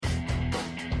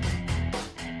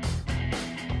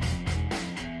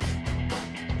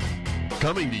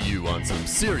Coming to you on some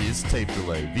serious tape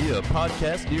delay via a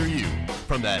podcast near you.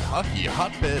 From that hockey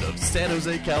hotbed of San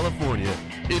Jose, California,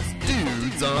 it's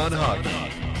Dudes on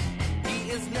Hockey. He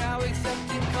is now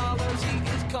accepting callers, he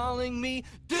is calling me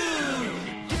dude.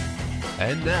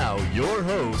 And now, your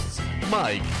hosts,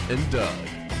 Mike and Doug.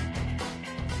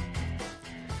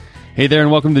 Hey there,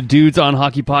 and welcome to Dudes on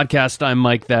Hockey Podcast. I'm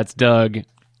Mike, that's Doug.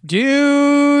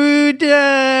 Dude,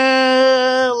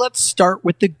 let's start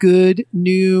with the good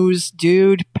news,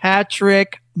 dude.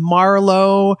 Patrick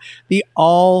Marleau, the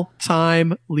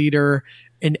all-time leader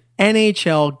in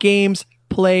NHL games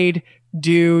played,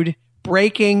 dude,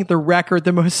 breaking the record,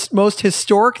 the most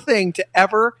historic thing to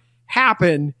ever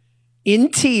happen in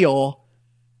Teal.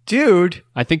 Dude.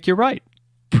 I think you're right.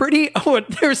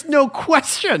 There's no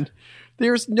question.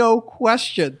 There's no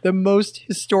question. The most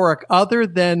historic, other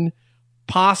than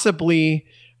possibly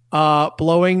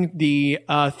blowing the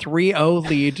 3-0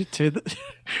 lead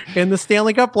in the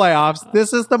Stanley Cup playoffs.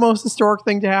 This is the most historic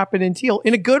thing to happen in Teal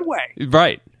in a good way.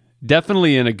 Right.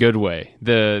 Definitely in a good way.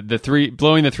 Blowing the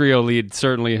 3-0 lead,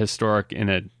 certainly historic in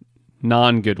a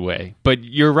non-good way. But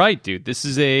you're right, dude. This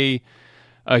is a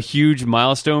huge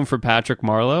milestone for Patrick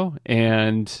Marleau,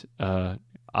 and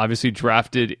obviously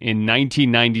drafted in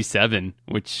 1997,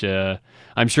 which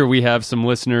I'm sure we have some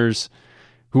listeners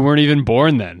who weren't even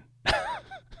born then.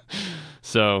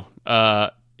 So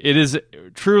it is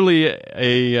truly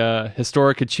a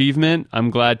historic achievement. I'm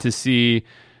glad to see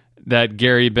that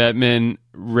Gary Bettman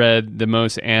read the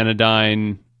most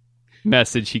anodyne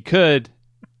message he could,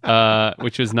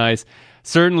 which was nice.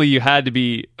 Certainly you had to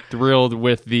be thrilled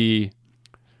with the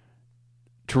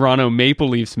Toronto Maple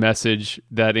Leafs message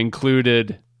that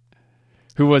included,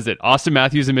 who was it? Austin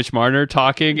Matthews and Mitch Marner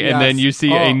talking, yes. And then you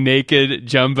see a naked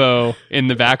Jumbo in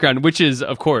the background, which is,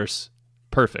 of course,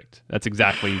 perfect. That's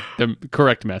exactly the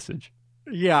correct message.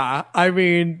 Yeah, I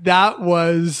mean, that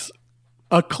was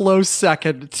a close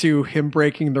second to him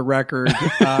breaking the record, to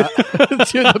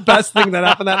the best thing that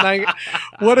happened that night.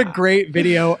 What a great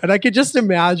video. And I could just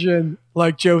imagine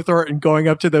like Joe Thornton going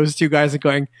up to those two guys and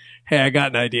going, "Hey, I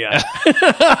got an idea."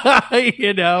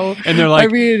 You know? And they're like,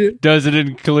 "Does it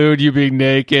include you being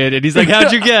naked?" And he's like,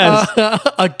 "How'd you guess?"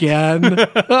 Again.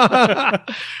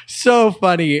 So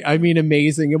funny. I mean,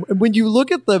 amazing. And when you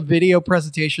look at the video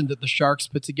presentation that the Sharks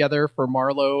put together for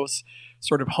Marleau's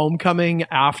sort of homecoming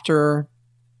after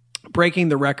breaking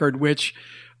the record, which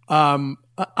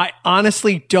I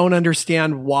honestly don't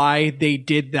understand why they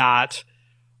did that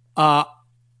at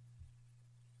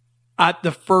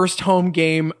the first home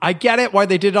game. I get it why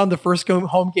they did it on the first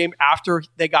home game after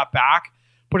they got back,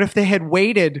 but if they had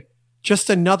waited just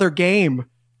another game,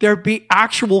 there'd be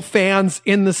actual fans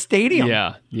in the stadium.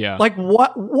 Yeah. Like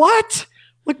what?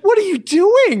 Like, what are you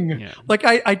doing? Yeah. Like,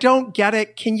 I don't get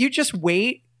it. Can you just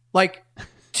wait like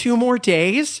 2 more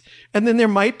days? And then there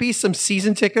might be some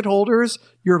season ticket holders,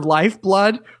 your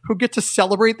lifeblood, who get to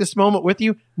celebrate this moment with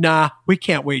you. Nah, we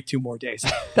can't wait 2 more days.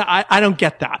 I don't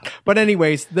get that. But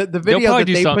anyways, the video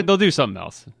that they'll do something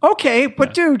else. Okay,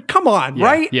 but dude, come on,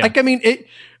 right? Yeah. Like, I mean, it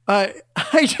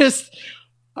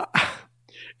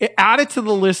added to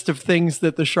the list of things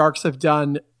that the Sharks have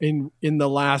done in the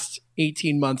last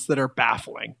 18 months that are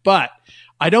baffling. But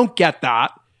I don't get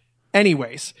that.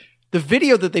 Anyways, the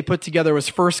video that they put together was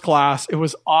first class. It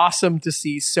was awesome to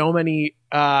see so many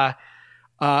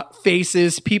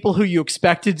faces, people who you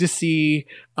expected to see,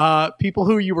 people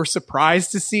who you were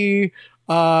surprised to see.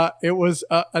 It was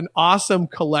an awesome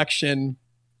collection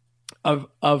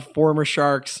of former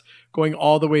Sharks going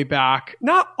all the way back.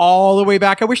 Not all the way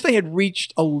back. I wish they had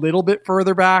reached a little bit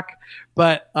further back,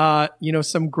 but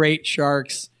some great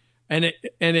Sharks. And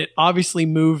it obviously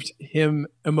moved him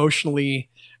emotionally,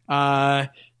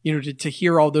 to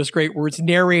hear all those great words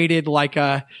narrated like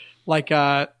a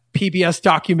PBS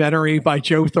documentary by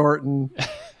Joe Thornton.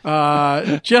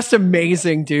 Just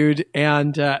amazing, dude.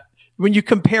 And when you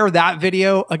compare that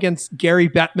video against Gary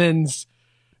Bettman's,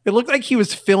 it looked like he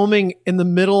was filming in the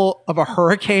middle of a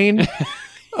hurricane.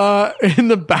 In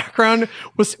the background,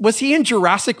 was he in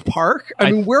Jurassic Park?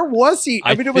 I mean, where was he?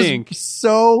 I mean, it was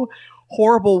so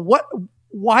horrible.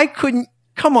 Why couldn't?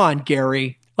 Come on,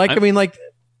 Gary.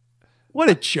 What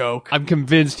a joke. I'm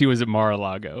convinced he was at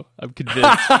Mar-a-Lago. I'm convinced.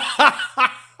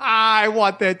 I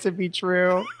want that to be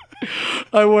true.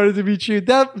 I want it to be true.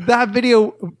 That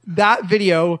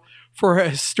video for a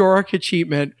historic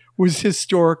achievement was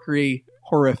historically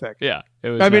horrific. Yeah.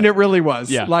 It really was.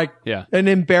 Yeah. An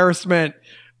embarrassment.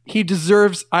 He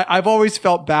deserves. I've always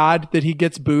felt bad that he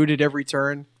gets booed at every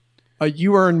turn.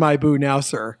 You earn my boo now,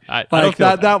 sir. I don't feel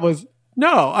bad. That was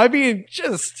no. I mean,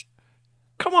 just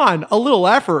come on, a little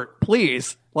effort,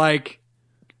 please.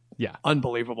 Yeah.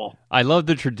 unbelievable. I love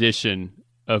the tradition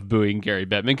of booing Gary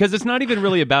Bettman because it's not even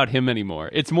really about him anymore.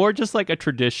 It's more just like a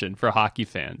tradition for hockey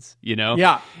fans, you know?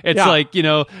 Yeah. It's Yeah. like, you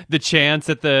know, the chants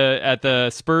at the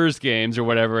Spurs games or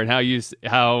whatever, and how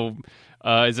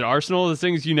is it Arsenal that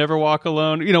sings "You Never Walk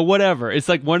Alone"? You know, whatever. It's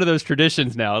like one of those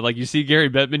traditions now. Like you see Gary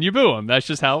Bettman, you boo him. That's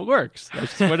just how it works.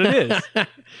 That's just what it is.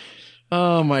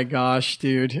 Oh my gosh,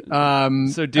 dude.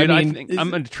 So, dude, I mean, think I'm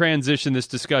going to transition this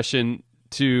discussion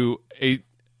to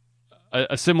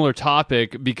a similar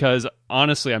topic because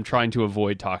honestly, I'm trying to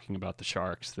avoid talking about the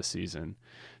Sharks this season.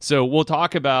 So we'll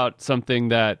talk about something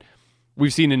that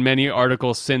we've seen in many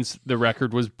articles since the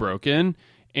record was broken,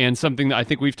 and something that I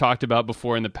think we've talked about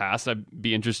before in the past. I'd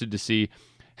be interested to see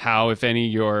how, if any,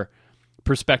 your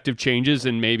perspective changes,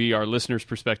 and maybe our listeners'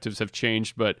 perspectives have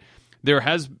changed, but there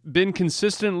has been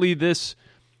consistently this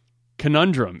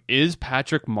conundrum. Is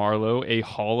Patrick Marleau a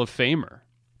Hall of Famer?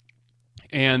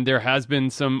 And there has been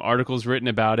some articles written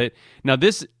about it. Now,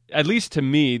 this, at least to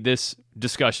me, this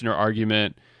discussion or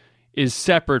argument is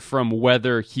separate from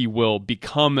whether he will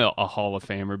become a Hall of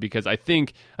Famer, because I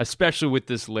think, especially with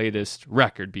this latest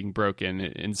record being broken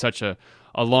in such a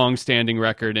long-standing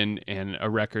record and a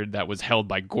record that was held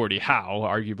by Gordie Howe,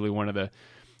 arguably one of the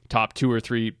top 2 or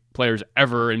 3 players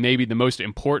ever, and maybe the most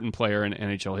important player in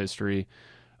NHL history,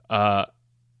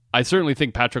 I certainly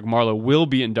think Patrick Marleau will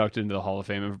be inducted into the Hall of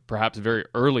Fame, and perhaps very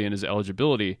early in his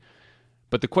eligibility.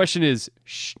 But the question is,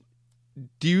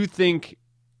 do you think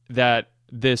that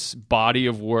this body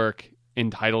of work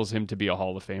entitles him to be a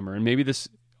Hall of Famer? And maybe this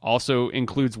also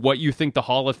includes what you think the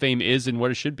Hall of Fame is and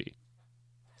what it should be.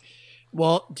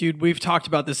 Well, dude, we've talked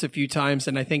about this a few times,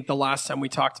 and I think the last time we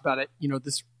talked about it, you know,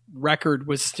 this record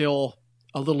was still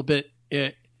a little bit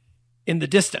in the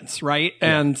distance, right?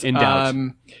 Yeah, and in doubt.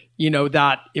 You know,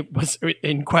 that it was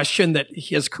in question that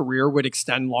his career would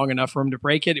extend long enough for him to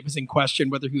break it. It was in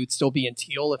question whether he would still be in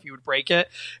Teal if he would break it.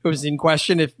 It was in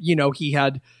question if, you know, he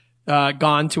had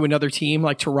gone to another team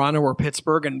like Toronto or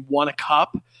Pittsburgh and won a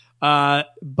cup.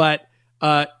 But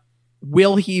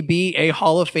will he be a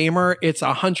Hall of Famer? It's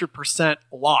 100%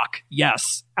 lock.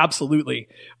 Yes, absolutely.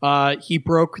 He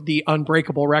broke the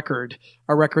unbreakable record,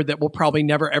 a record that will probably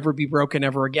never, ever be broken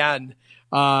ever again.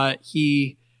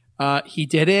 He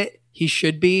did it. He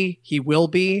should be. He will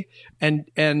be.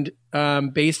 And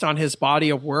based on his body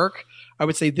of work, I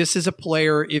would say this is a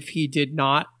player, if he did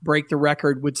not break the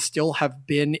record, would still have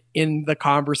been in the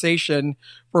conversation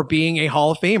for being a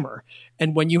Hall of Famer.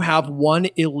 And when you have one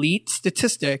elite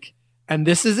statistic, and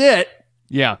this is it,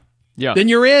 Yeah. then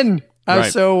you're in.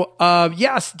 Right. So,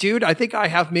 yes, dude, I think I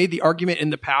have made the argument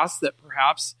in the past that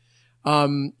perhaps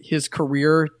his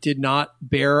career did not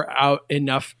bear out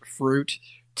enough fruit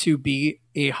to be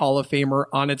a Hall of Famer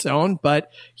on its own,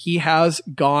 but he has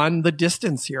gone the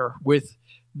distance here with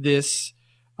this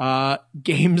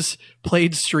games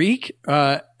played streak,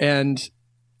 and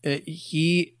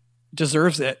he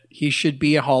deserves it. He should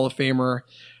be a Hall of Famer.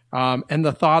 And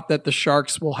the thought that the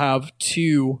Sharks will have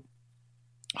 2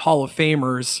 Hall of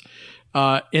Famers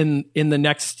in the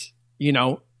next,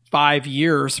 5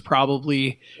 years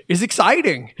probably is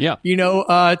exciting. Yeah.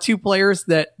 2 players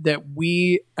that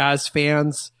we as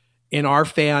fans in our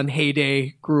fan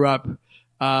heyday grew up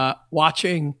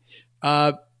watching.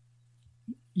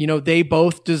 They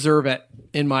both deserve it,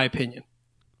 in my opinion.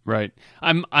 Right.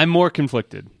 I'm more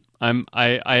conflicted.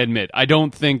 I admit, I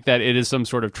don't think that it is some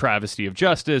sort of travesty of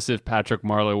justice if Patrick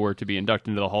Marleau were to be inducted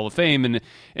into the Hall of Fame,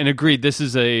 and agreed, this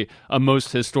is a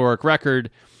most historic record.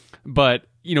 But,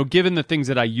 given the things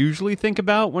that I usually think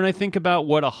about when I think about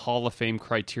what a Hall of Fame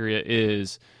criteria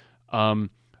is,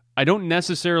 I don't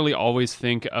necessarily always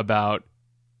think about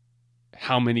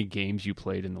how many games you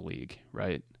played in the league,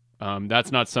 right?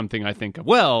 That's not something I think of.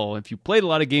 Well, if you played a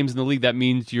lot of games in the league, that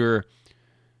means you're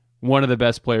one of the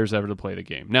best players ever to play the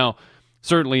game. Now,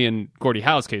 certainly in Gordie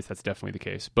Howe's case, that's definitely the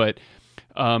case. But,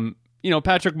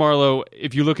 Patrick Marleau,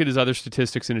 if you look at his other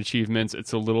statistics and achievements,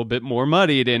 it's a little bit more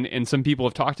muddied, and some people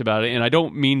have talked about it. And I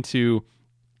don't mean to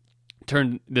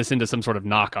turn this into some sort of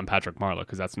knock on Patrick Marleau,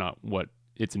 because that's not what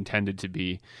it's intended to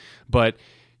be. But,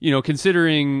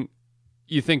 considering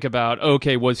you think about,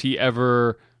 okay, was he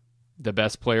ever the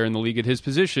best player in the league at his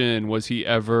position? Was he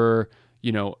ever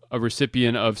a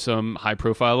recipient of some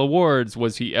high-profile awards?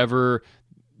 Was he ever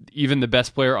even the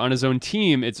best player on his own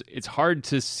team? It's hard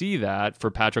to see that for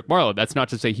Patrick Marleau. That's not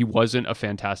to say he wasn't a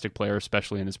fantastic player,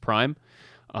 especially in his prime.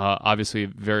 Obviously, a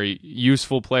very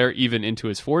useful player, even into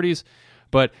his 40s.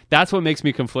 But that's what makes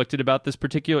me conflicted about this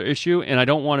particular issue, and I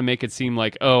don't want to make it seem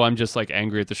like, oh, I'm just like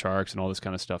angry at the Sharks and all this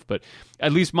kind of stuff. But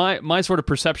at least my sort of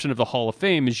perception of the Hall of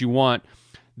Fame is you want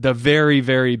the very,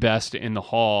 very best in the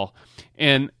Hall.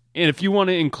 And And if you want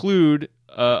to include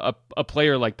a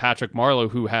player like Patrick Marleau,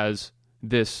 who has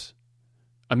this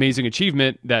amazing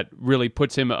achievement that really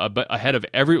puts him ahead of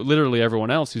literally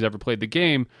everyone else who's ever played the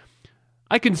game,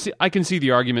 I can see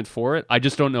the argument for it. I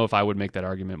just don't know if I would make that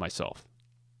argument myself.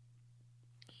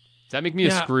 Does that make me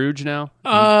a Scrooge now?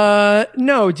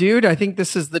 No, dude. I think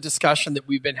this is the discussion that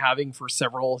we've been having for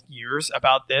several years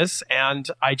about this, and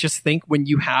I just think when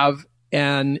you have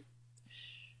an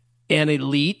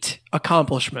elite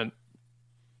accomplishment,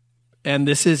 and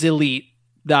this is elite,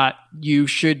 that you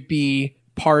should be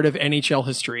part of NHL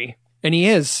history, and he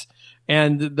is.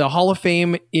 And the Hall of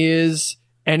Fame is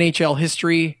NHL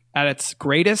history at its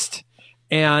greatest,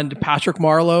 and Patrick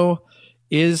Marleau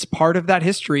is part of that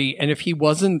history. And if he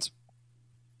wasn't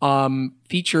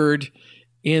featured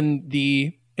in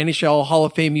the NHL Hall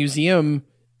of Fame Museum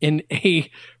in a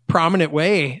prominent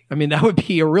way, I mean, that would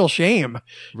be a real shame.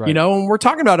 Right. You know, and we're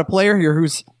talking about a player here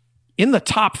who's in the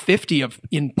top 50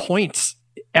 in points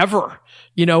ever,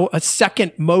 you know, a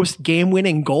second most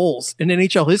game-winning goals in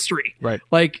NHL history. Right.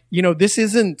 Like, you know, this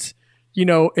isn't, you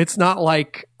know, it's not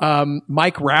like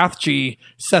Mike Rathje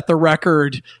set the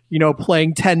record, you know,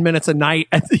 playing 10 minutes a night.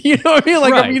 You know what I mean?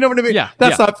 Like, right. You know what I mean? Yeah.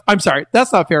 I'm sorry.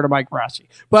 That's not fair to Mike Rathje.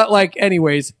 But like,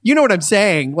 anyways, you know what I'm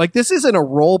saying? Like, this isn't a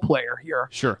role player here.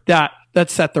 Sure. That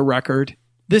set the record.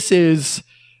 This is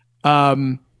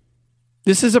a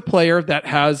player that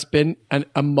has been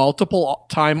a multiple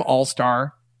time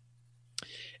All-Star,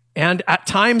 and at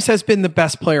times has been the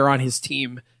best player on his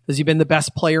team. Has he been the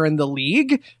best player in the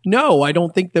league? No, I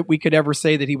don't think that we could ever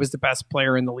say that he was the best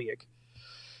player in the league.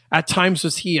 At times,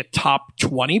 was he a top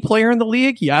 20 player in the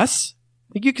league? Yes.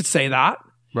 I think you could say that.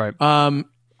 Right.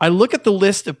 I look at the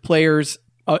list of players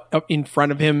in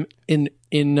front of him in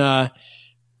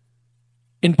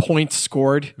points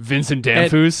scored. Vincent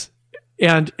Damphousse.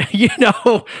 And you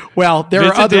know, well, there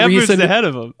Vincent are other Damphousse reasons ahead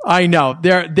of him. I know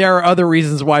there are other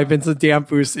reasons why Vincent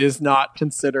Damphousse is not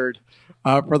considered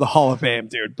for the Hall of Fame,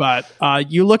 dude. But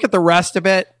you look at the rest of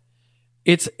it,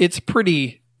 it's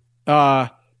pretty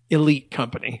elite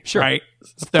company, sure. Right?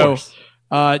 So,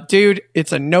 dude,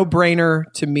 it's a no-brainer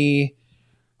to me.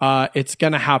 It's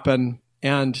gonna happen,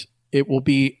 and it will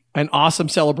be an awesome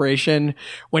celebration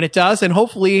when it does, and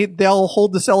hopefully they'll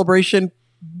hold the celebration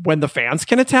when the fans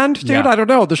can attend, dude. Yeah. I don't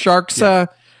know. The Sharks,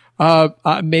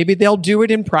 maybe they'll do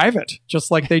it in private, just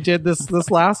like they did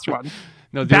this last one.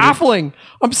 No, baffling.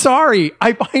 I'm sorry.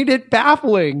 I find it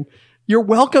baffling. You're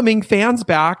welcoming fans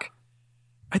back.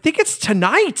 I think it's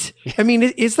tonight. I mean,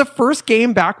 is the first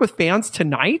game back with fans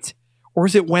tonight, or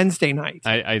is it Wednesday night?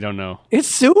 I don't know. It's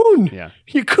soon. Yeah.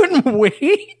 You couldn't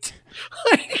wait.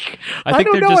 I think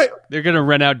they're going to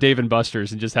rent out Dave and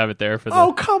Buster's and just have it there for them.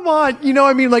 Oh, come on. You know,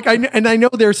 I mean, like, I know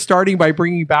they're starting by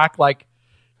bringing back, like,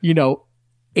 you know,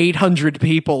 800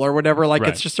 people or whatever. Like,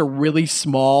 right. It's just a really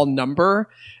small number.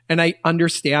 And I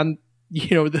understand,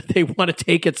 you know, that they want to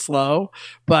take it slow.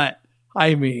 But,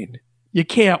 I mean, you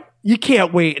can't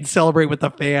wait and celebrate with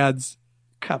the fans.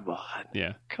 Come on.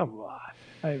 Yeah. Come on.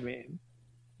 I mean.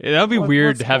 Yeah, that would be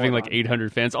weird having like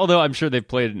 800 fans, although I'm sure they've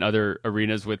played in other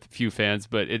arenas with few fans,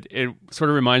 but it sort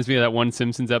of reminds me of that one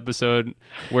Simpsons episode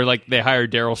where like they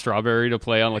hired Daryl Strawberry to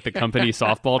play on like the company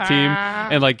softball team,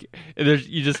 and like there's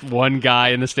just one guy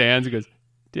in the stands who goes,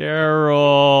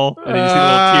 Daryl, and then you see a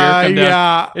little tear come down.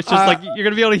 Yeah, it's just like you're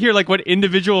going to be able to hear like what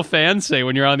individual fans say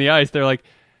when you're on the ice. They're like,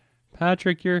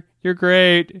 Patrick, you're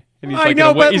great. And he's like, he's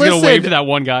going to wave to that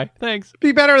one guy. Thanks.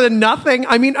 Be better than nothing.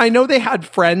 I mean, I know they had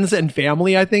friends and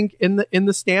family, I think, in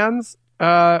the stands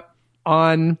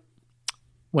on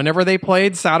whenever they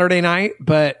played Saturday night,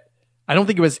 but I don't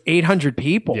think it was 800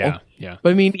 people. Yeah. But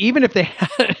I mean, even if they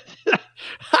had,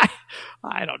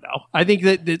 I don't know. I think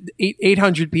that the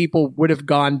 800 people would have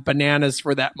gone bananas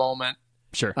for that moment.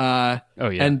 Sure. It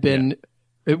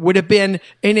would have been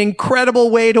an incredible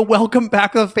way to welcome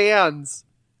back the fans.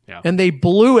 Yeah. And they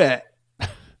blew it.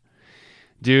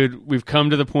 Dude, we've come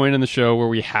to the point in the show where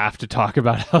we have to talk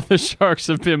about how the Sharks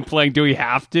have been playing. Do we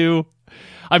have to?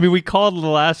 I mean, we called the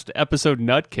last episode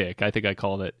Nut Kick. I think I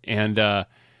called it. And the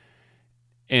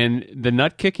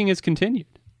nut kicking has continued.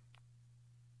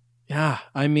 Yeah.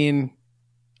 I mean,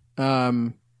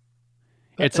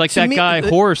 it's like that guy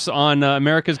Horse on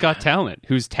America's Got Talent,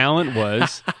 whose talent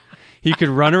was he could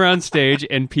run around stage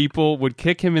and people would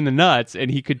kick him in the nuts and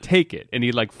he could take it and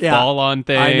he'd like fall on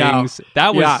things.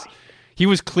 That was he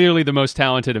was clearly the most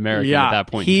talented American at that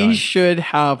point in time. He should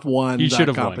have won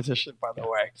that competition, by the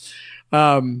way.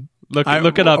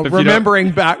 Look it up if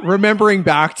remembering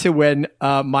back to when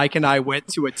Mike and I went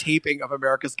to a taping of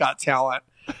America's Got Talent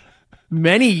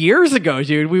many years ago,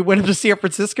 dude. We went up to San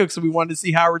Francisco because we wanted to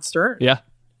see Howard Stern. Yeah.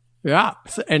 Yeah.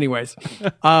 So anyways,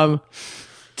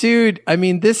 dude, I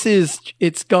mean, this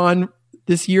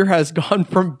year has gone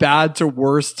from bad to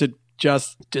worse to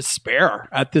just despair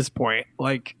at this point.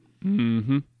 Like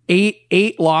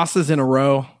eight losses in a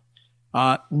row,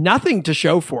 nothing to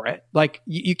show for it. Like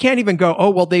you can't even go,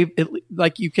 oh, well,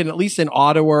 like you can at least in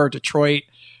Ottawa or Detroit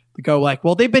go like,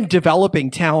 well, they've been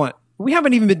developing talent. We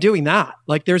haven't even been doing that.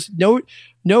 Like there's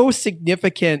no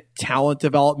significant talent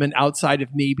development outside of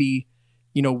maybe,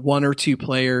 one or two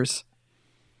players.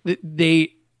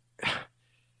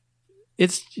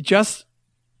 It's just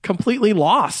completely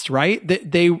lost, right?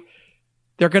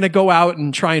 They're going to go out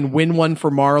and try and win one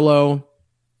for Marlowe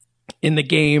in the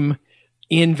game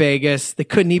in Vegas. They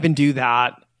couldn't even do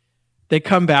that. They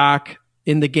come back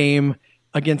in the game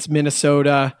against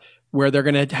Minnesota where they're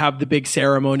going to have the big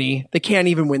ceremony. They can't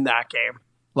even win that game.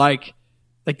 Like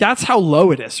that's how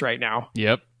low it is right now.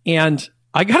 Yep. And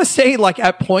I got to say, like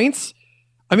at points,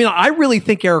 I mean, I really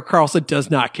think Erik Karlsson does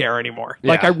not care anymore.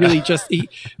 Yeah. Like I really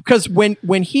because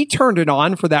when he turned it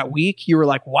on for that week, you were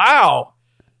like, wow,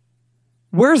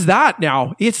 where's that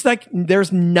now? It's like,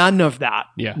 there's none of that.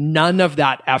 Yeah. None of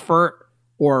that effort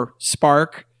or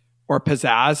spark or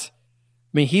pizzazz. I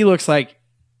mean, he looks like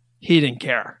he didn't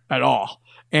care at all.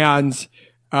 And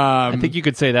I think you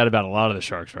could say that about a lot of the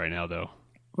Sharks right now, though.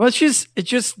 Well, it's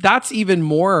just that's even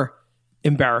more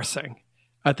embarrassing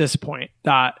at this point.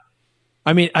 That,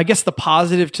 I mean, I guess the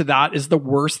positive to that is the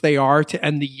worse they are to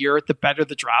end the year, the better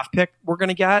the draft pick we're going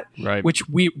to get. Right. Which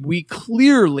we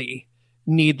clearly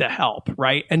need the help,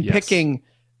 right? And Yes. picking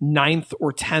 9th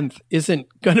or 10th isn't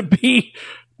going to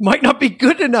might not be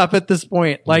good enough at this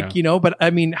point. Like, but I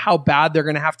mean, how bad they're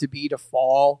going to have to be to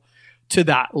fall to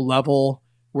that level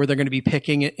where they're going to be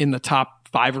picking it in the top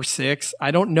 5 or 6.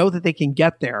 I don't know that they can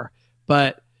get there,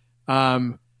 but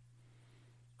I'm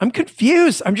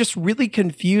confused. I'm just really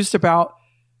confused about,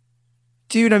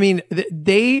 dude. I mean,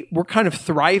 they were kind of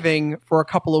thriving for a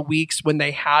couple of weeks when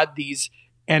they had these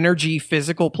energy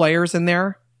physical players in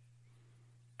there.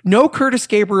 No Curtis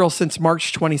Gabriel since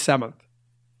March 27th.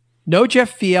 No Jeff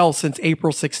Fiel since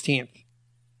April 16th.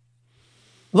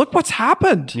 Look what's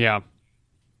happened. Yeah.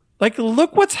 Like,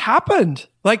 look what's happened.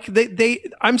 Like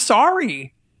I'm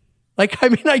sorry. Like, I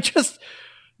mean,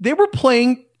 they were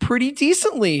playing pretty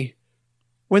decently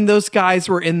when those guys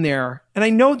were in there. And I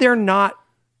know they're not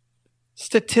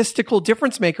statistical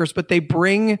difference makers, but they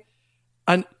bring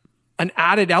an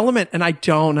added element. And I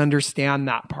don't understand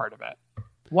that part of it.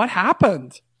 What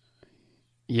happened?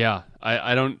 Yeah.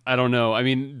 I don't know. I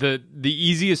mean, the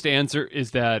easiest answer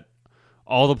is that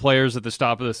all the players at the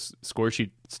top of the score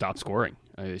sheet stopped scoring.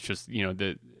 It's just,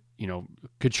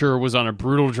 Couture was on a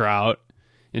brutal drought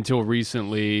until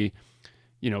recently.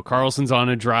 Karlsson's on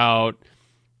a drought.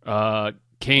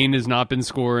 Kane has not been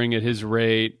scoring at his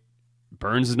rate.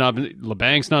 Burns has not been.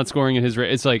 LeBank's not scoring at his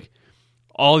rate. It's like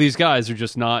all these guys are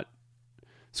just not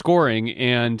scoring.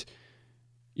 And,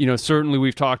 certainly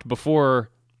we've talked before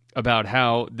about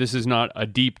how this is not a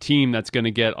deep team that's going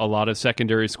to get a lot of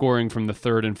secondary scoring from the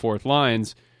third and fourth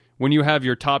lines. When you have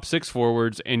your top 6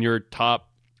 forwards and your top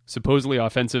supposedly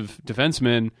offensive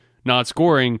defensemen not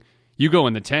scoring, you go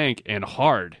in the tank and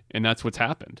hard, and that's what's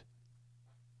happened.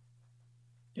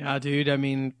 Yeah, dude. I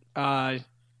mean, I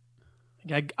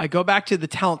go back to the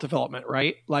talent development,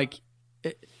 right? Like,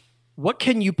 what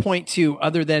can you point to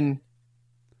other than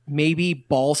maybe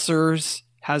Balcers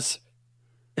has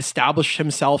established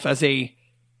himself as a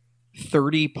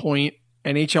 30-point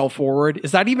NHL forward?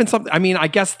 Is that even something? I mean, I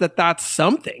guess that's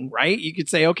something, right? You could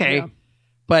say, okay,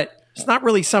 but it's not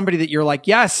really somebody that you're like,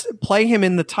 yes, play him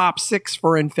in the top 6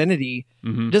 for infinity.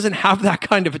 Mm-hmm. He doesn't have that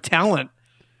kind of a talent.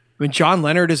 I mean, John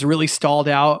Leonard is really stalled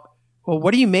out. Well,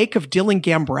 what do you make of Dylan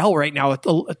Gambrell right now at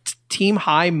a team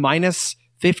high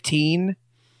 -15?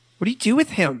 What do you do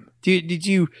with him?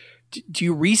 Do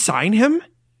you re-sign him?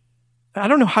 I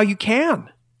don't know how you can.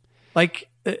 Like,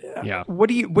 what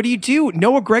do you do?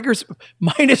 Noah Gregor's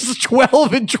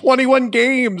 -12 in 21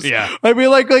 games. Yeah. I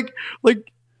mean, I think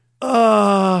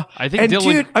Dylan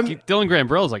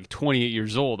Gambrell is like 28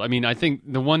 years old. I mean, I think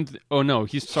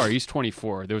he's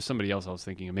 24. There was somebody else I was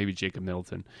thinking of, maybe Jacob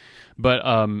Middleton.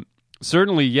 But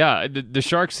certainly, yeah, the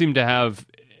Sharks seem to have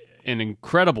an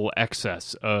incredible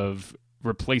excess of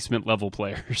replacement level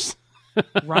players.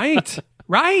 Right.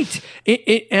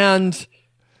 And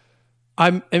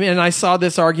I saw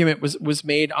this argument was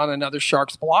made on another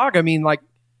Sharks blog. I mean, like,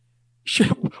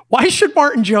 why should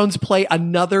Martin Jones play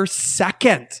another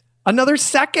second?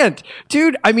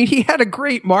 Dude, I mean, he had a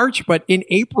great March, but in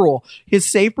April, his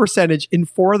save percentage in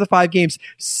 4 of the 5 games,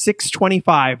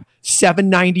 .625,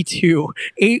 .792,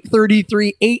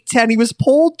 .833, .810. He was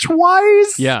pulled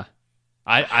twice. Yeah.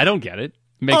 I don't get it.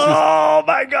 Makes Oh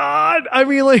my God. I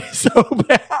mean, like, so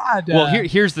bad. Well,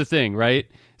 here's the thing, right?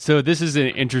 So this is an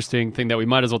interesting thing that we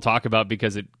might as well talk about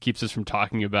because it keeps us from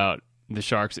talking about the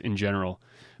Sharks in general.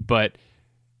 But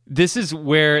this is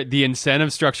where the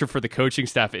incentive structure for the coaching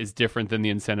staff is different than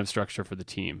the incentive structure for the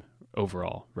team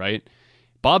overall, right?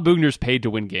 Bob Boughner's paid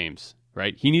to win games,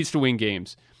 right? He needs to win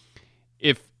games.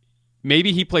 If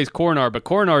maybe he plays Coronar, but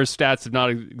Coronar's stats have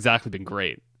not exactly been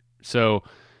great. So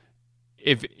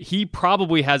if he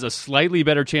probably has a slightly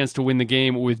better chance to win the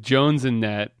game with Jones in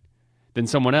net than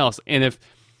someone else, and if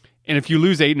you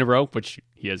lose 8 in a row, which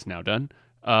he has now done,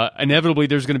 inevitably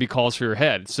there's going to be calls for your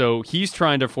head. So he's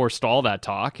trying to forestall that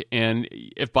talk, and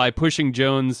if by pushing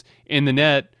Jones in the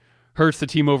net hurts the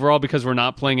team overall because we're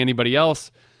not playing anybody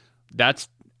else, that's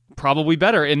probably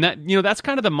better. And that, that's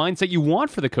kind of the mindset you want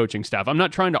for the coaching staff. I'm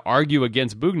not trying to argue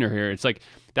against Boughner here. It's like,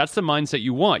 that's the mindset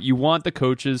you want. You want the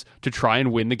coaches to try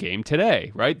and win the game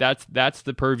today, right? That's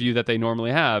the purview that they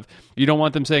normally have. You don't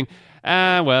want them saying,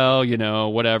 well,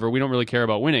 whatever. We don't really care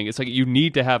about winning. It's like, you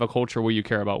need to have a culture where you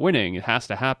care about winning. It has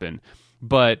to happen.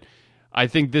 But I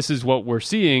think this is what we're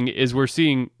seeing is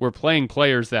we're playing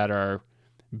players that are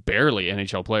barely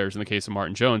NHL players in the case of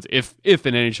Martin Jones, if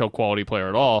an NHL quality player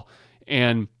at all.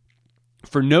 And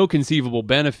for no conceivable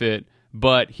benefit,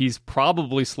 but he's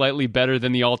probably slightly better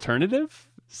than the alternative.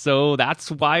 So that's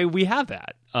why we have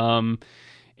that. And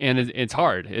it's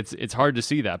hard. It's hard to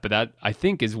see that, but that I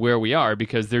think is where we are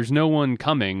because there's no one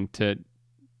coming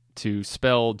to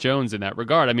spell Jones in that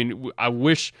regard. I mean, I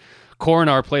wish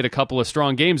Coronar played a couple of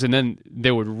strong games and then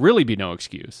there would really be no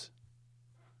excuse.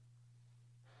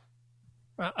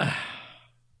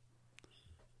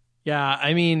 Yeah,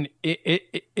 I mean,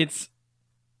 it's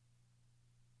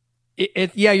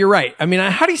yeah, you're right. I mean,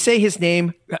 how do you say his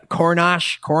name? Coronar?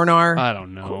 I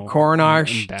don't know.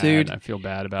 Coronash, dude. I feel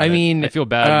bad about it. I mean, I feel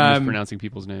bad mispronouncing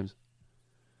people's names.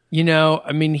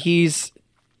 I mean,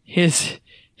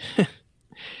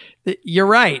 you're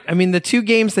right. I mean, the 2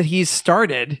 games that he's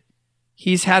started,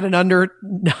 he's had an under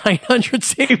 900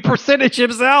 save %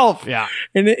 himself. Yeah.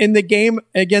 In the game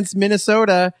against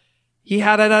Minnesota,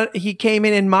 he came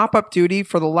in mop-up duty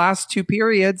for the last 2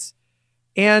 periods,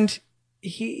 and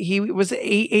he was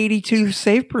 882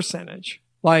 save %.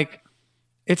 Like,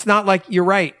 it's not like, you're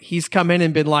right. He's come in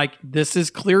and been like, this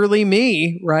is clearly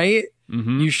me, right?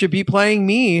 Mm-hmm. You should be playing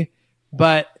me.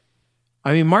 But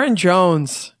I mean, Martin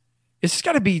Jones, it's just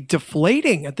got to be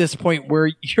deflating at this point where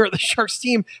you're the Sharks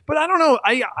team. But I don't know.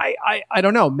 I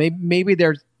don't know. Maybe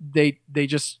they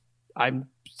just, I'm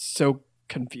so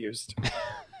confused.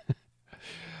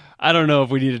 I don't know if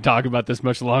we need to talk about this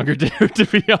much longer, to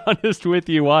be honest with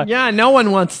you. Why? Yeah, no one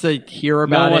wants to hear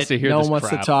about no one wants to hear no this one wants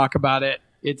crap. to talk about it.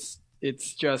 It's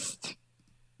just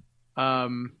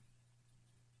I'm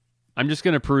just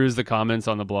going to peruse the comments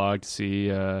on the blog to see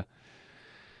how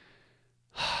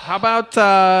about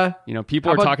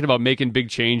people are talking about making big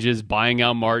changes, buying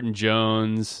out Martin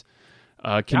Jones,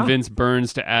 convince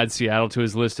Burns to add Seattle to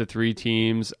his list of 3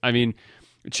 teams. I mean,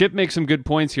 Chip makes some good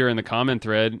points here in the comment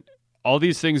thread. All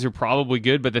these things are probably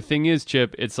good, but the thing is,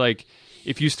 Chip, it's like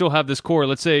if you still have this core,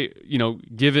 let's say,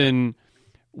 given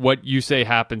what you say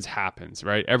happens,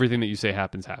 right? Everything that you say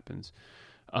happens.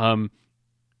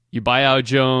 You buy out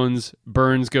Jones,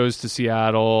 Burns goes to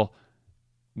Seattle.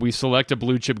 We select a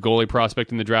blue chip goalie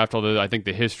prospect in the draft, although I think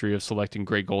the history of selecting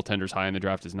great goaltenders high in the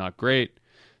draft is not great.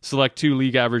 Select 2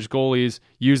 league average goalies,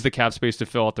 use the cap space to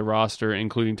fill out the roster,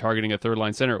 including targeting a third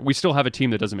line center. We still have a team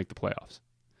that doesn't make the playoffs,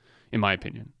 in my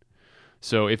opinion.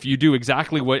 So if you do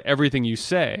exactly everything you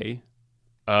say,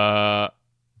 I'm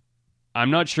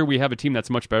not sure we have a team that's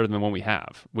much better than the one we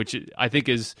have, which I think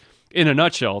is, in a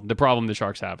nutshell, the problem the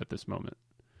Sharks have at this moment.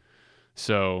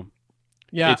 So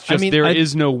yeah, it's just there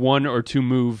is no 1 or 2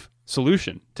 move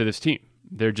solution to this team.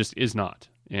 There just is not,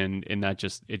 and it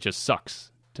just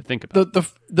sucks to think about.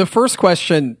 The first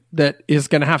question that is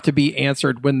going to have to be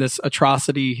answered when this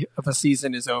atrocity of a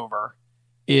season is over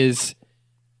is,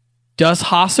 does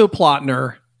Hasso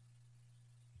Plattner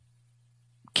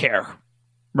care?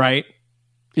 Right?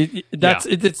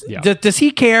 Does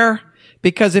he care?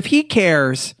 Because if he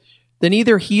cares, then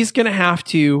either he's going to have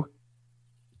to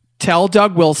tell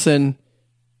Doug Wilson,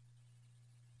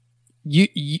 you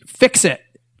fix it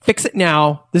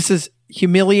now. This is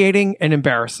humiliating and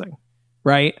embarrassing,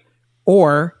 right?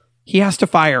 Or he has to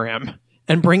fire him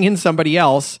and bring in somebody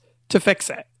else to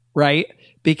fix it, right?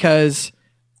 Because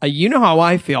you know how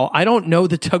I feel. I don't know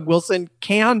that Doug Wilson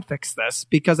can fix this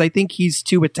because I think he's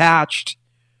too attached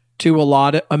to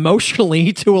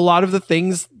emotionally to a lot of the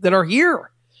things that are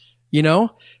here,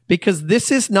 because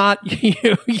this is not,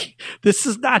 this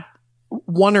is not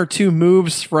 1 or 2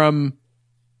 moves from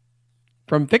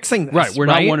fixing this. Right. We're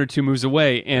not one or two moves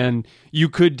away. And you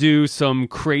could do some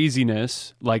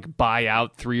craziness like buy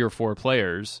out 3 or 4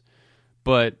 players.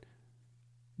 But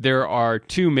there are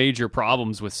 2 major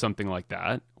problems with something like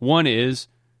that. One is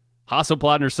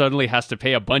Hasselplattner suddenly has to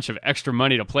pay a bunch of extra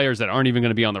money to players that aren't even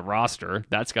going to be on the roster.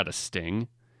 That's got to sting.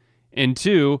 And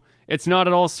 2, it's not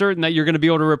at all certain that you're going to be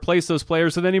able to replace those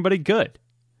players with anybody good.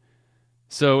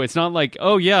 So it's not like,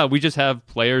 oh yeah, we just have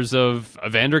players of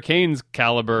Evander Kane's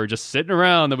caliber just sitting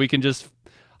around that we can just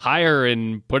hire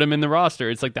and put them in the roster.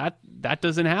 It's like that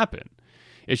doesn't happen.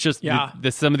 It's just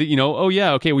some of the, oh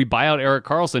yeah, okay, we buy out Erik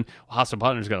Karlsson. Well,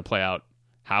 Hasselplattner's got to play out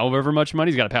however much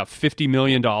money. He's got to pay out $50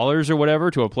 million or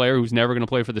whatever to a player who's never going to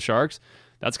play for the Sharks.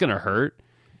 That's going to hurt.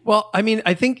 Well, I mean,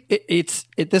 I think it's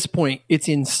at this point, it's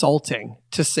insulting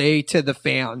to say to the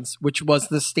fans, which was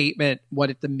the statement,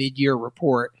 at the mid-year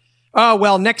report, oh,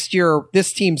 well, next year,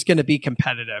 this team's going to be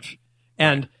competitive.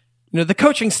 And, the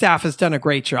coaching staff has done a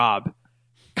great job.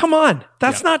 Come on.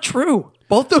 That's not true.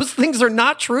 Both those things are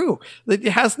not true.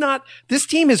 This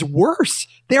team is worse.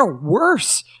 They're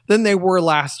worse than they were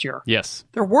last year. Yes.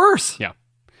 They're worse. Yeah.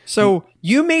 So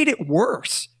you made it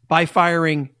worse by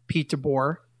firing Pete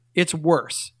DeBoer. It's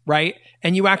worse, right?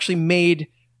 And you actually made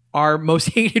our most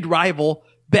hated rival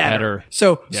better.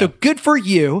 So good for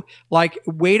you. Like,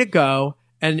 way to go.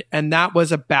 And that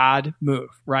was a bad move,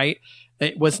 right?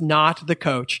 It was not the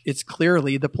coach. It's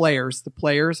clearly the players. The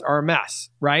players are a mess,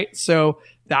 right? So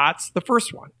that's the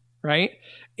first one, right?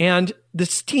 And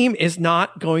this team is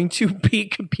not going to be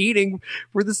competing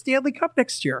for the Stanley Cup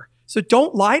next year. So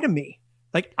don't lie to me.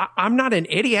 Like, I'm not an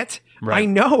idiot. Right. I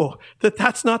know that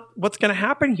that's not what's going to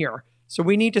happen here. So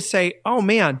we need to say, oh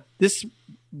man,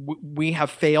 we have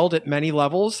failed at many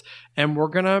levels, and we're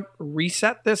going to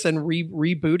reset this and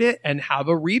reboot it and have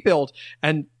a rebuild.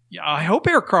 And I hope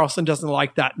Erik Karlsson doesn't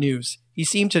like that news. He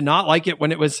seemed to not like it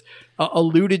when it was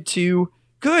alluded to.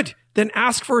 Good. Then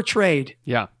ask for a trade.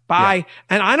 Yeah. Bye. Yeah.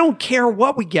 And I don't care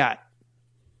what we get.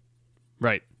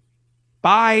 Right.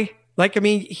 Bye. Like, I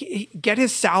mean, get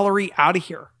his salary out of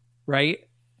here. Right.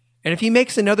 And if he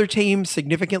makes another team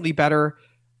significantly better,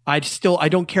 I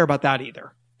don't care about that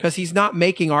either, because he's not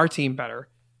making our team better.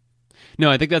 No,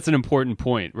 I think that's an important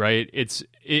point, right? It's,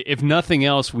 if nothing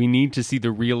else, we need to see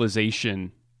the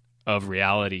realization of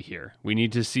reality here. We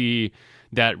need to see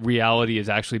that reality is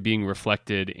actually being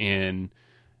reflected in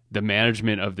the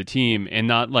management of the team, and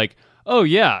not like, oh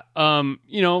yeah,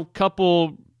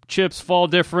 couple chips fall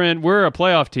different, we're a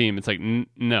playoff team. It's like,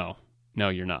 no,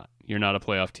 you're not. You're not a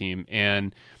playoff team.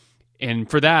 And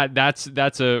for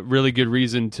that's a really good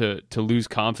reason to lose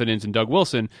confidence in Doug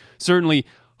Wilson. Certainly,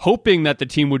 hoping that the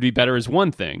team would be better is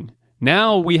one thing.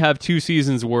 Now we have 2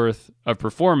 seasons worth of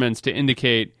performance to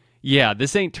indicate, yeah,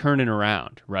 this ain't turning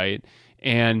around, right?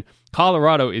 And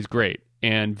Colorado is great,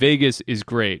 and Vegas is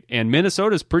great, and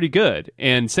Minnesota's pretty good,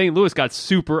 and St. Louis got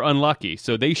super unlucky,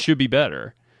 so they should be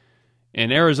better.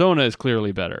 And Arizona is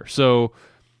clearly better. So,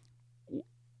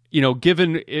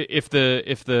 given if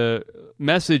the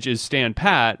message is stand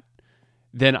pat,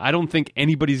 then I don't think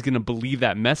anybody's going to believe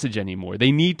that message anymore.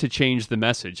 They need to change the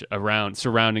message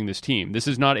surrounding this team. This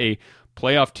is not a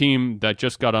playoff team that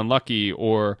just got unlucky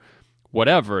or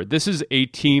whatever. This is a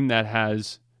team that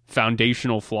has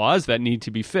foundational flaws that need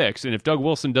to be fixed. And if Doug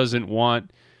Wilson doesn't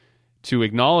want to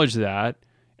acknowledge that,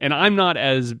 and I'm not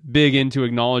as big into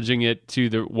acknowledging it to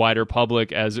the wider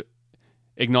public as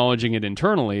acknowledging it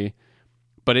internally,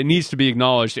 but it needs to be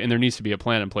acknowledged, and there needs to be a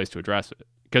plan in place to address it.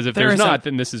 Because if there's not,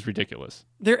 then this is ridiculous.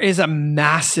 There is a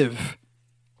massive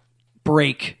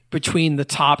break between the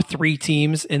top 3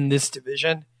 teams in this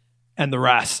division and the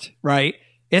rest, right?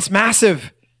 It's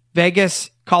massive. Vegas,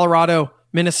 Colorado,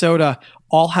 Minnesota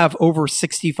all have over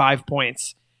 65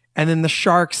 points. And then the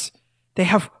Sharks, they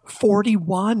have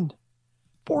 41.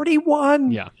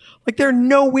 41. Yeah. Like, they're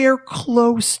nowhere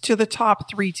close to the top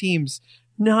 3 teams.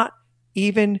 Not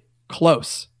even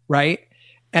close, right?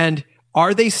 And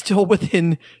are they still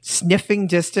within sniffing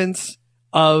distance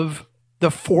of the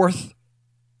 4th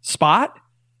spot?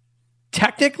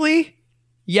 Technically,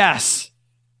 yes,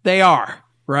 they are,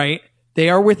 right? They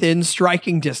are within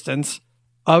striking distance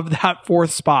of that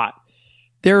 4th spot.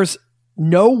 There's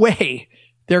no way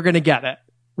they're going to get it,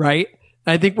 right?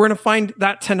 I think we're going to find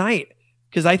that tonight,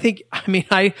 because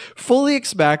I fully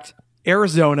expect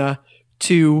Arizona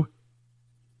to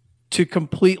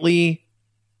completely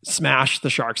smash the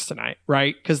Sharks tonight,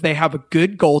 right? Because they have a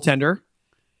good goaltender,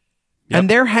 and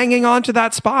they're hanging on to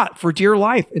that spot for dear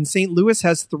life. And St. Louis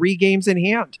has 3 games in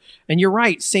hand. And you're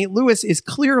right, St. Louis is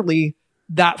clearly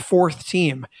that 4th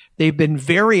team. They've been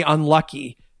very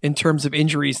unlucky in terms of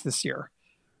injuries this year,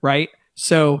 right?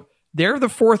 So they're the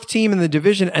fourth team in the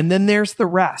division, and then there's the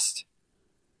rest.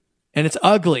 And it's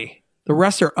ugly. The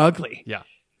rest are ugly. Yeah.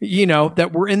 You know,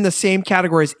 that we're in the same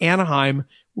category as Anaheim,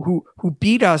 who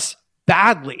beat us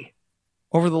badly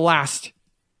over the last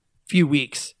few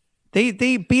weeks. They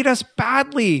beat us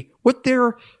badly with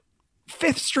their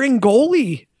fifth string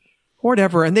goalie or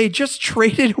whatever, and they just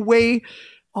traded away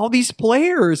all these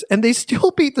players, and they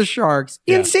still beat the Sharks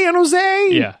in San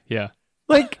Jose. Yeah.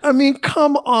 Like, I mean,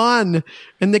 come on.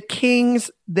 And the Kings,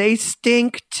 they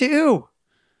stink too.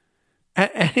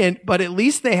 But at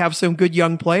least they have some good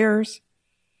young players.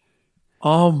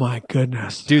 Oh my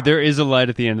goodness. Dude, there is a light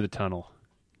at the end of the tunnel.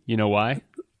 You know why?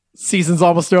 Season's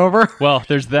almost over. Well,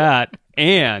 there's that.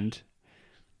 And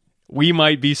we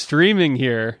might be streaming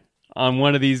here on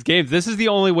one of these games. This is the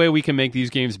only way we can make these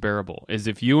games bearable, is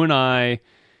if you and I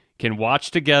can watch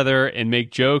together and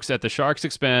make jokes at the Sharks'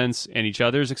 expense and each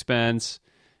other's expense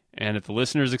and at the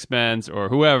listeners' expense or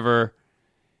whoever.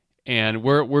 And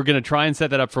we're going to try and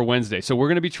set that up for Wednesday. So we're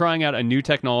going to be trying out a new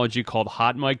technology called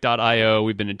hotmic.io.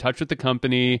 We've been in touch with the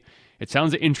company. It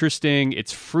sounds interesting.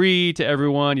 It's free to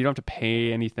everyone. You don't have to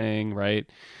pay anything, right?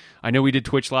 I know we did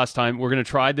Twitch last time. We're going to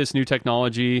try this new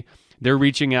technology. They're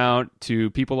reaching out to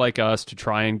people like us to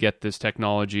try and get this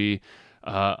technology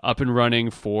up and running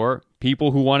for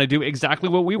people who want to do exactly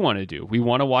what we want to do. We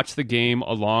want to watch the game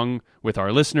along with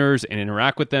our listeners and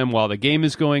interact with them while the game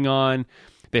is going on.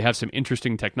 They have some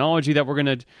interesting technology that we're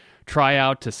going to try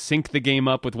out to sync the game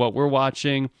up with what we're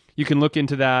watching. You can look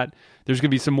into that. There's going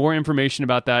to be some more information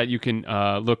about that. You can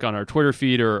look on our Twitter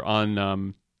feed or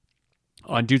on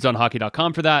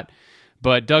dudesonhockey.com for that.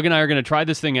 But Doug and I are going to try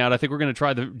this thing out. I think we're going to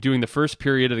try doing the first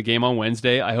period of the game on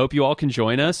Wednesday. I hope you all can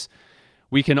join us.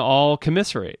 We can all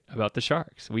commiserate about the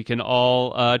Sharks. We can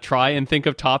all try and think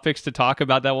of topics to talk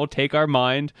about that will take our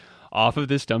mind off of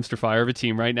this dumpster fire of a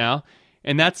team right now.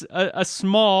 And that's a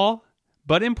small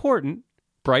but important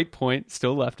bright point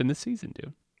still left in the season,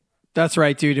 dude. That's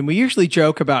right, dude. And we usually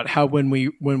joke about how when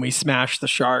we smash the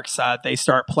Sharks, they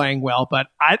start playing well. But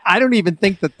I don't even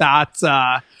think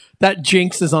that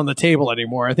jinx is on the table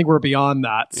anymore. I think we're beyond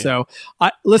that. Yeah. So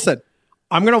listen,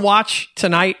 I'm going to watch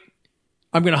tonight.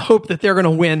 I'm going to hope that they're going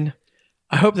to win.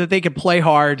 I hope that they can play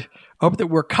hard. I hope that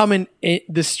we're coming.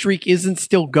 The streak isn't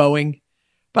still going.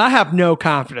 But I have no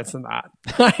confidence in that.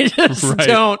 I just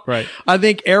don't. Right. I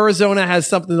think Arizona has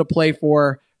something to play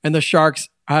for, and the Sharks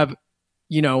have,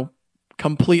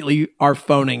 completely are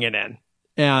phoning it in.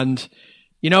 And,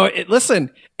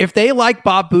 listen, if they like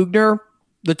Bob Boughner,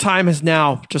 the time is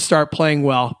now to start playing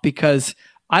well, because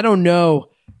I don't know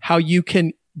how you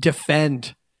can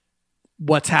defend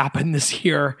what's happened this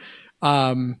year.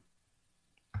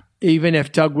 Even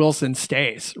if Doug Wilson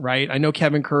stays, right? I know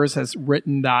Kevin Kurz has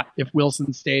written that if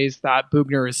Wilson stays, that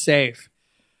Boughner is safe.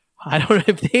 I don't know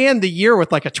if they end the year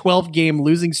with like a 12-game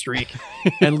losing streak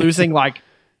and losing like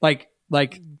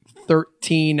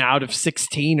 13 out of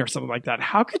 16 or something like that.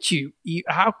 How could you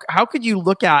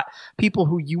look at people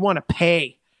who you want to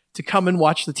pay to come and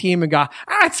watch the team and go,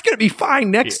 it's going to be fine.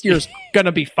 Next year's going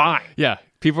to be fine. Yeah.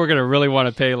 People are going to really want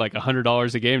to pay like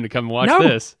 $100 a game to come and watch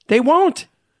this. They won't.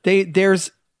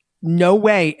 There's no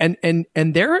way. And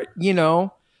they're,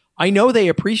 I know they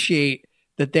appreciate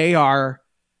that they are,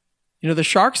 the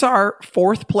Sharks are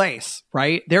fourth place,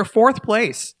 right? They're fourth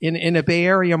place in a Bay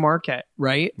Area market,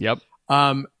 right? Yep.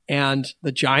 And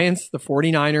the Giants, the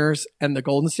 49ers, and the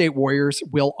Golden State Warriors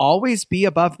will always be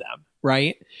above them,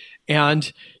 right?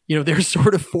 And, they're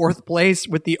sort of fourth place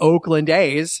with the Oakland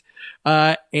A's.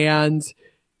 And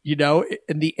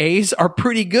the A's are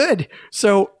pretty good.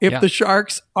 So if the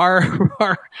Sharks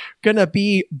are going to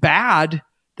be bad,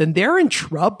 then they're in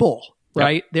trouble,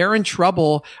 right? Yep. They're in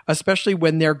trouble, especially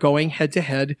when they're going head to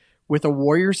head with a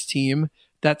Warriors team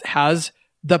that has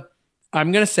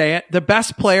I'm going to say it, the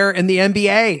best player in the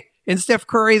NBA in Steph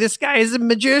Curry. This guy is a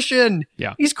magician.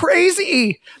 Yeah. He's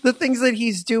crazy. The things that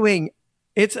he's doing,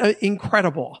 it's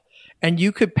incredible. And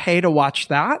you could pay to watch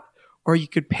that, or you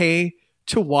could pay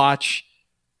to watch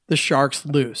the Sharks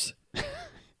lose.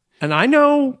 And I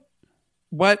know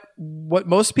what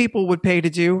most people would pay to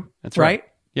do. That's right.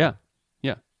 Yeah.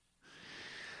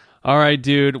 All right,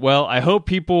 dude. Well, I hope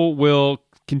people will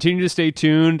continue to stay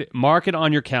tuned. Mark it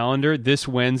on your calendar. This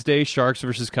Wednesday, Sharks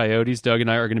versus Coyotes. Doug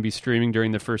and I are going to be streaming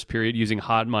during the first period using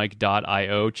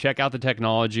hotmic.io. Check out the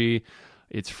technology.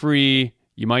 It's free.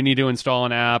 You might need to install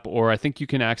an app, or I think you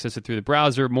can access it through the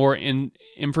browser. More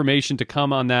information to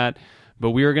come on that.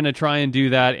 But we are going to try and do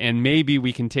that, and maybe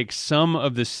we can take some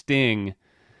of the sting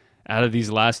out of these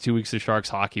last 2 weeks of Sharks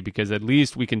hockey, because at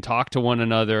least we can talk to one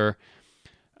another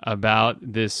about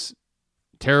this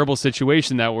terrible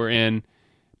situation that we're in,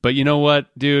 But you know what,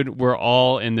 dude? We're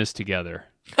all in this together.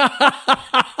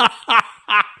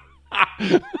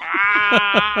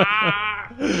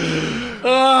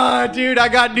 Dude, I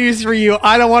got news for you.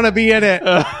 I don't want to be in it.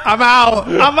 I'm out,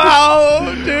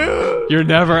 dude. You're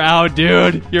never out,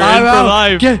 dude. You're I'm in out. for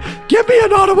life. Get me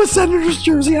an Ottawa Senators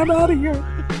jersey. I'm out of here.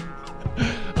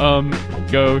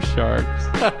 Go Sharks.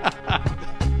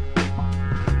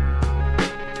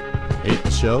 Hate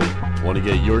the show? Want to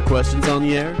get your questions on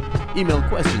the air? Email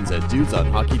questions at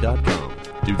dudesonhockey.com.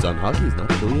 Dudes on Hockey is not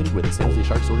affiliated with the San Jose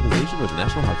Sharks organization or the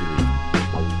National Hockey League.